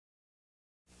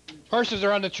Horses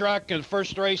are on the track in the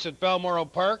first race at Balmoral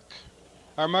Park.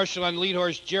 Our marshal on lead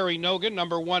horse, Jerry Nogan.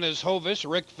 Number 1 is Hovis,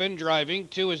 Rick Finn driving.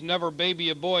 2 is Never Baby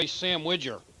a Boy, Sam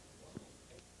Widger.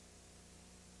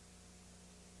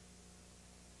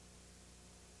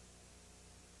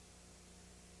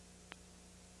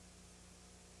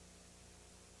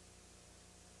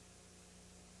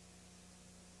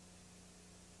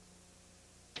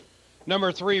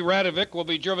 Number 3, RATAVIC, will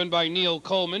be driven by Neil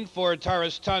Coleman. 4,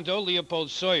 Taras Tonto, Leopold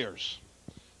Sawyers.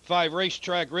 5,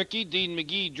 Racetrack Ricky, Dean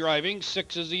McGee driving.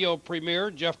 6 is EO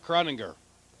Premier, Jeff Croninger.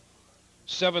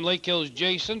 7, Lake Hills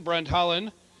Jason, Brent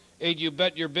Holland. 8, You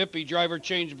Bet Your Bippy, driver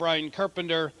change, Brian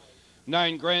Carpenter.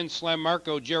 9, Grand Slam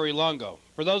Marco, Jerry Longo.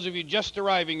 For those of you just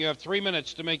arriving, you have 3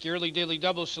 minutes to make your early daily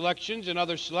double selections and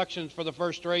other selections for the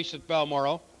first race at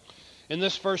Balmoral. In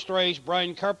this first race,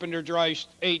 Brian Carpenter drives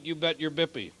 8, You Bet Your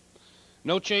Bippy.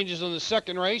 No changes in the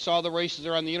second race. All the races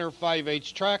are on the inner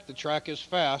 5/8 track. The track is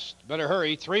fast. Better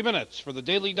hurry. 3 minutes for the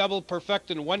Daily Double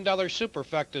Perfect and $1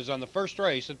 Superfectas on the first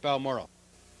race at Balmoral.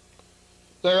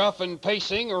 They're often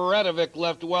pacing. RATAVIC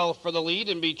left well for the lead.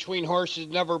 In between horses,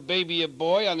 Never Baby a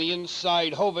Boy. On the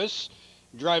inside, Hovis.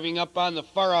 Driving up on the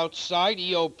far outside,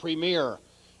 EO Premier.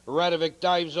 RATAVIC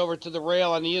dives over to the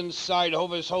rail. On the inside,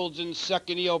 Hovis holds in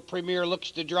second. EO Premier looks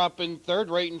to drop in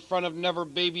third. Right in front of Never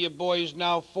Baby a Boy is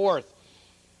now fourth.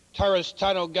 Taras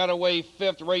Tonto got away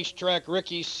fifth. Racetrack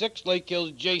Ricky sixth. Lake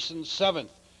Hills Jason seventh.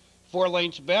 4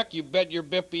 lengths back, You Bet Your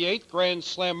Bippy eighth. Grand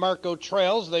Slam Marco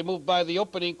trails. They move by the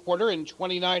opening quarter in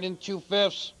 29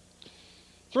 2/5.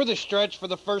 Through the stretch for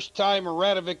the first time,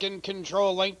 RATAVIC in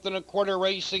control. Length and a quarter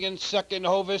racing in second.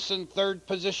 Hovis in third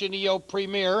position. EO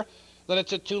Premier. Then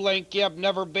it's a 2-length gap.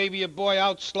 Never Baby a Boy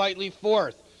out slightly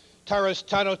fourth. Taras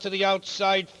Tonto to the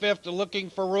outside fifth. Looking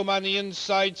for room on the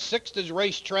inside. Sixth is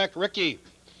Racetrack Ricky.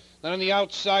 Then on the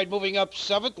outside, moving up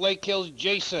seventh, Lake Hills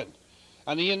Jason.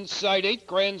 On the inside, eighth,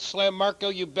 Grand Slam Marco,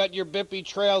 You Bet Your Bippy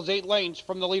trails 8 lengths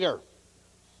from the leader.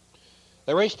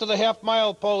 They race to the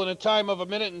half-mile pole in a time of 1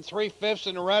 minute and 3/5,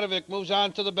 and RATAVIC moves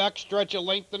on to the back stretch, a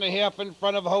length and a half in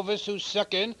front of Hovis, who's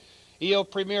second. EO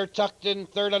Premier tucked in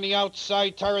third. On the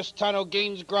outside, Taras Tonto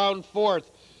gains ground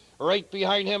fourth. Right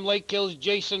behind him, Lake Hills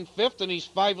Jason fifth, and he's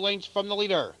 5 lengths from the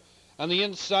leader. On the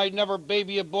inside, Never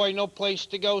Baby a Boy, No Place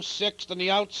to Go, sixth. On the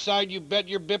outside, You Bet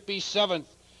Your Bippy, seventh.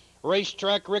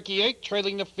 Racetrack Ricky, eighth.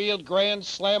 Trailing the field, Grand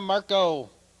Slam Marco.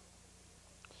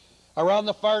 Around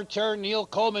the far turn, Neil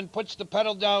Coleman puts the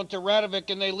pedal down to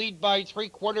RATAVIC, and they lead by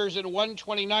 3/4 in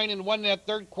 1:29 1. That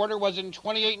third quarter was in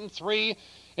 28 3.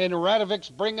 And RATAVIC's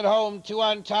bring it home. 2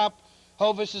 on top.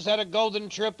 Hovis has had a golden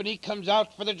trip, and he comes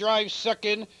out for the drive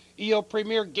second. EO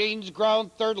Premier gains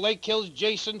ground third. Lake Hills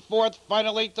Jason fourth.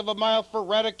 Final 1/8 of a mile for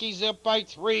RATAVIC. He's up by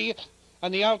 3.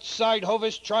 On the outside,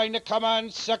 Hovis trying to come on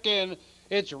second.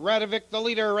 It's RATAVIC the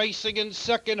leader, racing in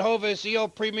second. Hovis, EO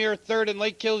Premier third, and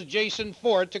Lake Hills Jason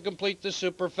fourth to complete the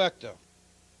Superfecta.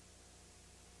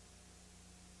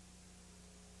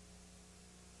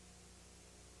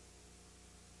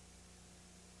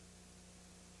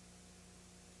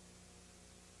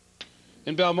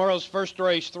 In Balmoral's first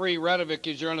race, 3, RATAVIC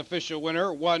is your unofficial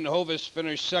winner. 1, Hovis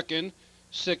finished second.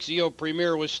 6, EO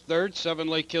Premier was third. 7,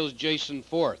 Lake Hills Jason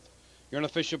fourth. Your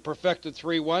unofficial perfected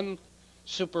 3-1.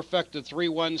 Superfecta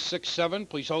 3-1-6-7.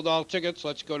 Please hold all tickets.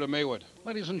 Let's go to Maywood.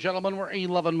 Ladies and gentlemen, we're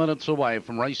 11 minutes away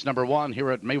from race number 1 here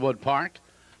at Maywood Park.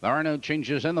 There are no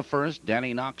changes in the first.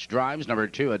 Danny Knox drives. Number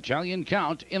 2, Italian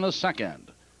Count in the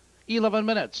second. 11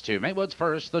 minutes to Maywood's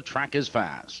first. The track is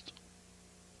fast.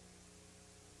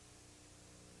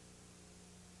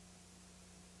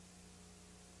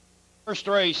 First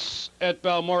race at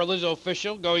Balmoral is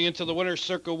official. Going into the winner's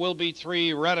circle will be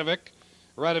 3, RATAVIC.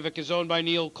 RATAVIC is owned by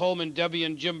Neil Coleman, Debbie,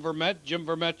 and Jim Vermette. Jim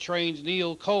Vermette trains.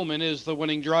 Neil Coleman is the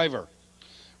winning driver.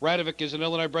 RATAVIC is an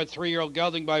Illinois-bred 3-year-old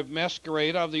gelding by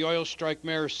Masquerade of the Oil Strike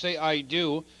mare Say I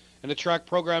Do, and a track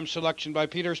program selection by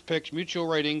Peter's Picks, Mutual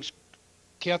Ratings,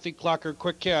 Kathy Clocker,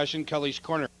 Quick Cash, and Kelly's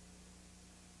Corner.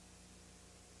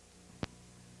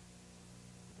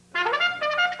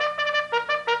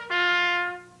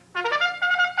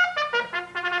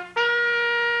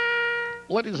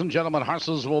 Ladies and gentlemen,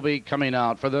 horses will be coming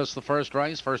out for this, the first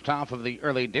race, first half of the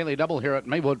early daily double here at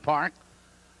Maywood Park.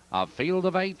 A field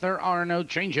of 8, there are no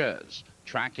changes.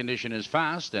 Track condition is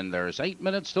fast, and there's 8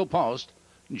 minutes till post,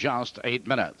 just 8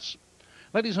 minutes.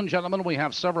 Ladies and gentlemen, we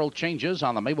have several changes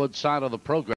on the Maywood side of the program.